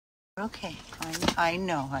Okay, I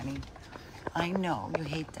know, honey. I know you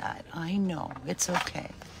hate that. I know. It's okay.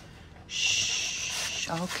 Shh.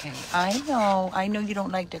 Okay. I know you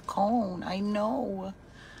don't like the cone. I know.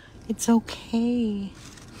 It's okay.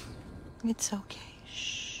 It's okay.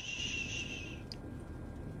 Shh.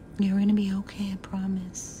 You're gonna be okay, I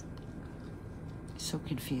promise. So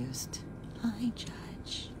confused. Hi,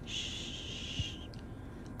 Judge. Shh.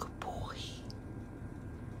 Good boy.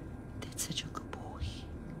 That's such a good boy.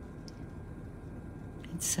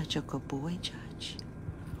 It's such a good boy, Judge.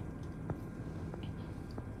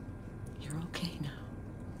 You're okay now.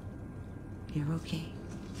 You're okay.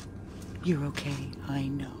 You're okay. I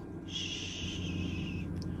know. Shh.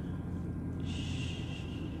 Shh.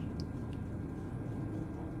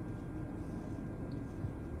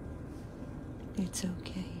 It's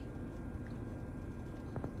okay.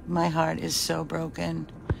 My heart is so broken.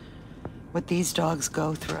 What these dogs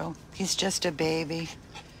go through. He's just a baby.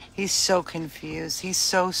 He's so confused. He's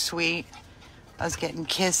so sweet. I was getting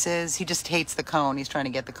kisses. He just hates the cone. He's trying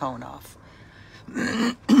to get the cone off.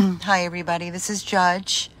 Hi, everybody. This is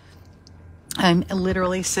Judge. I'm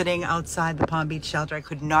literally sitting outside the Palm Beach shelter. I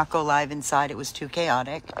could not go live inside. It was too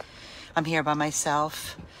chaotic. I'm here by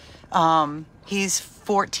myself. He's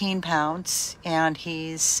 14 pounds, and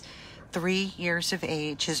he's 3 years of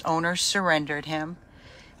age. His owner surrendered him.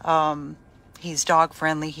 He's dog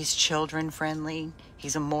friendly. He's children friendly.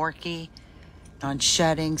 He's a Morkie,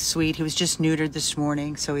 non-shedding, sweet. He was just neutered this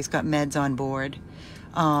morning, so he's got meds on board.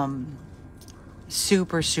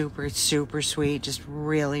 Super, super, super sweet. Just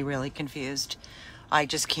really, really confused. I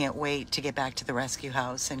just can't wait to get back to the rescue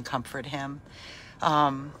house and comfort him.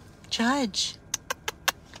 Judge,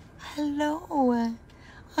 hello.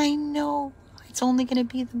 I know it's only going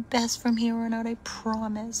to be the best from here on out, I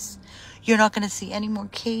promise. You're not going to see any more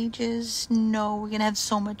cages. No, we're going to have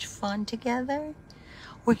so much fun together.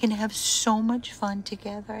 We're going to have so much fun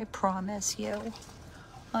together, I promise you.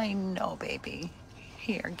 I know, baby.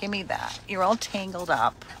 Here, give me that. You're all tangled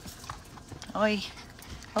up. Oi.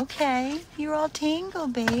 Okay, you're all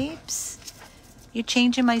tangled, babes. You're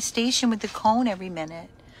changing my station with the cone every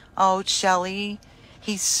minute. Oh, Shelly,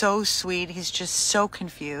 he's so sweet. He's just so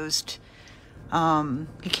confused.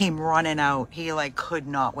 He came running out. He could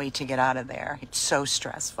not wait to get out of there. It's so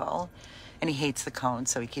stressful. And he hates the cone,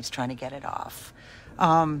 so he keeps trying to get it off.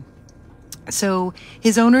 So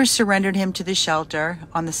his owners surrendered him to the shelter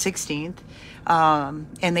on the 16th.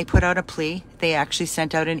 And they put out a plea. They actually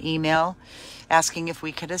sent out an email asking if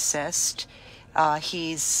we could assist.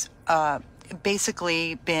 He's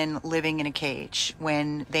basically been living in a cage.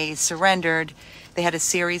 When they surrendered, they had a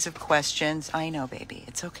series of questions. I know, baby.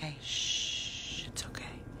 It's okay. Shh. It's okay.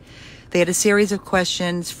 They had a series of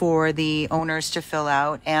questions for the owners to fill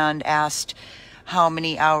out and asked how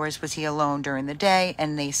many hours was he alone during the day,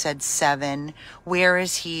 and they said 7. Where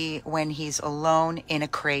is he when he's alone? In a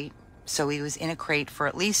crate. So he was in a crate for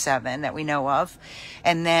at least 7 that we know of.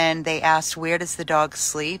 And then they asked, where does the dog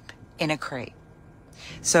sleep? In a crate.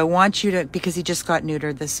 So I want you to, because he just got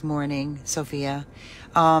neutered this morning, Sophia.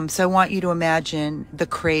 So I want you to imagine the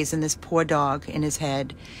craze in this poor dog in his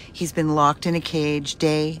head. He's been locked in a cage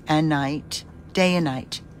day and night.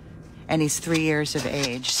 And he's 3 years of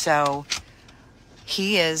age. So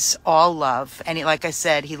he is all love. And like I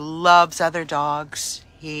said, he loves other dogs.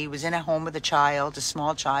 He was in a home with a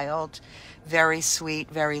small child, very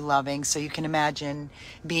sweet, very loving. So you can imagine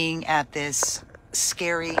being at this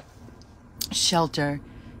scary shelter.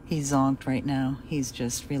 He's zonked right now. He's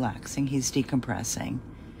just relaxing. He's decompressing.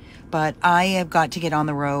 But I have got to get on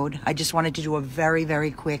the road. I just wanted to do a very,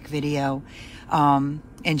 very quick video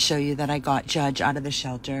and show you that I got Judge out of the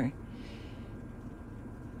shelter.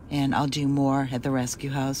 And I'll do more at the rescue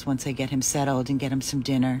house once I get him settled and get him some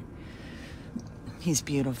dinner. He's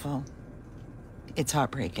beautiful. It's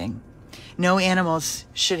heartbreaking. No animals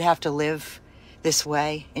should have to live this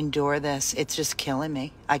way, endure this. It's just killing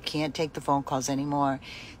me. I can't take the phone calls anymore.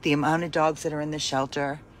 The amount of dogs that are in the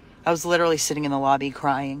shelter. I was literally sitting in the lobby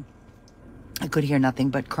crying. I could hear nothing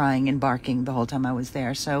but crying and barking the whole time I was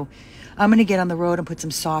there. So I'm going to get on the road and put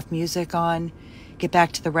some soft music on, get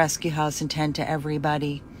back to the rescue house and tend to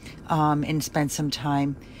everybody, and spend some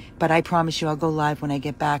time. But I promise you I'll go live when I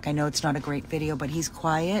get back. I know it's not a great video, but he's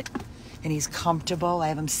quiet and he's comfortable. I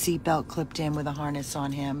have him seatbelt clipped in with a harness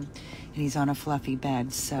on him, and he's on a fluffy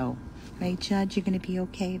bed. So, right, Judge, you're going to be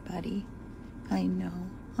okay, buddy. I know,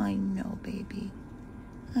 baby.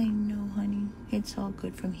 I know, honey. It's all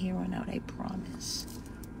good from here on out, I promise.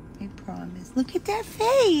 I promise. Look at that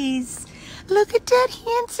face. Look at that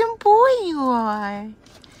handsome boy you are.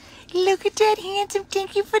 Look at that handsome.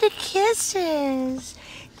 Thank you for the kisses.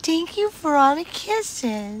 Thank you for all the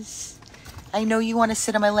kisses. I know you want to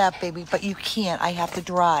sit on my lap, baby, but you can't. I have to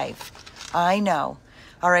drive. I know.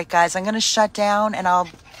 All right, guys, I'm going to shut down, and I'll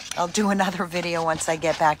do another video once I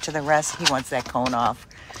get back to the rescue. He wants that cone off.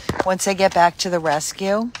 Once I get back to the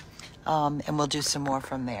rescue, and we'll do some more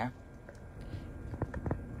from there.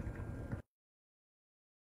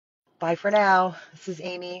 Bye for now. This is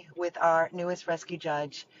Amy with our newest rescue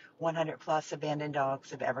judge, 100 plus abandoned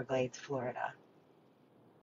dogs of Everglades, Florida.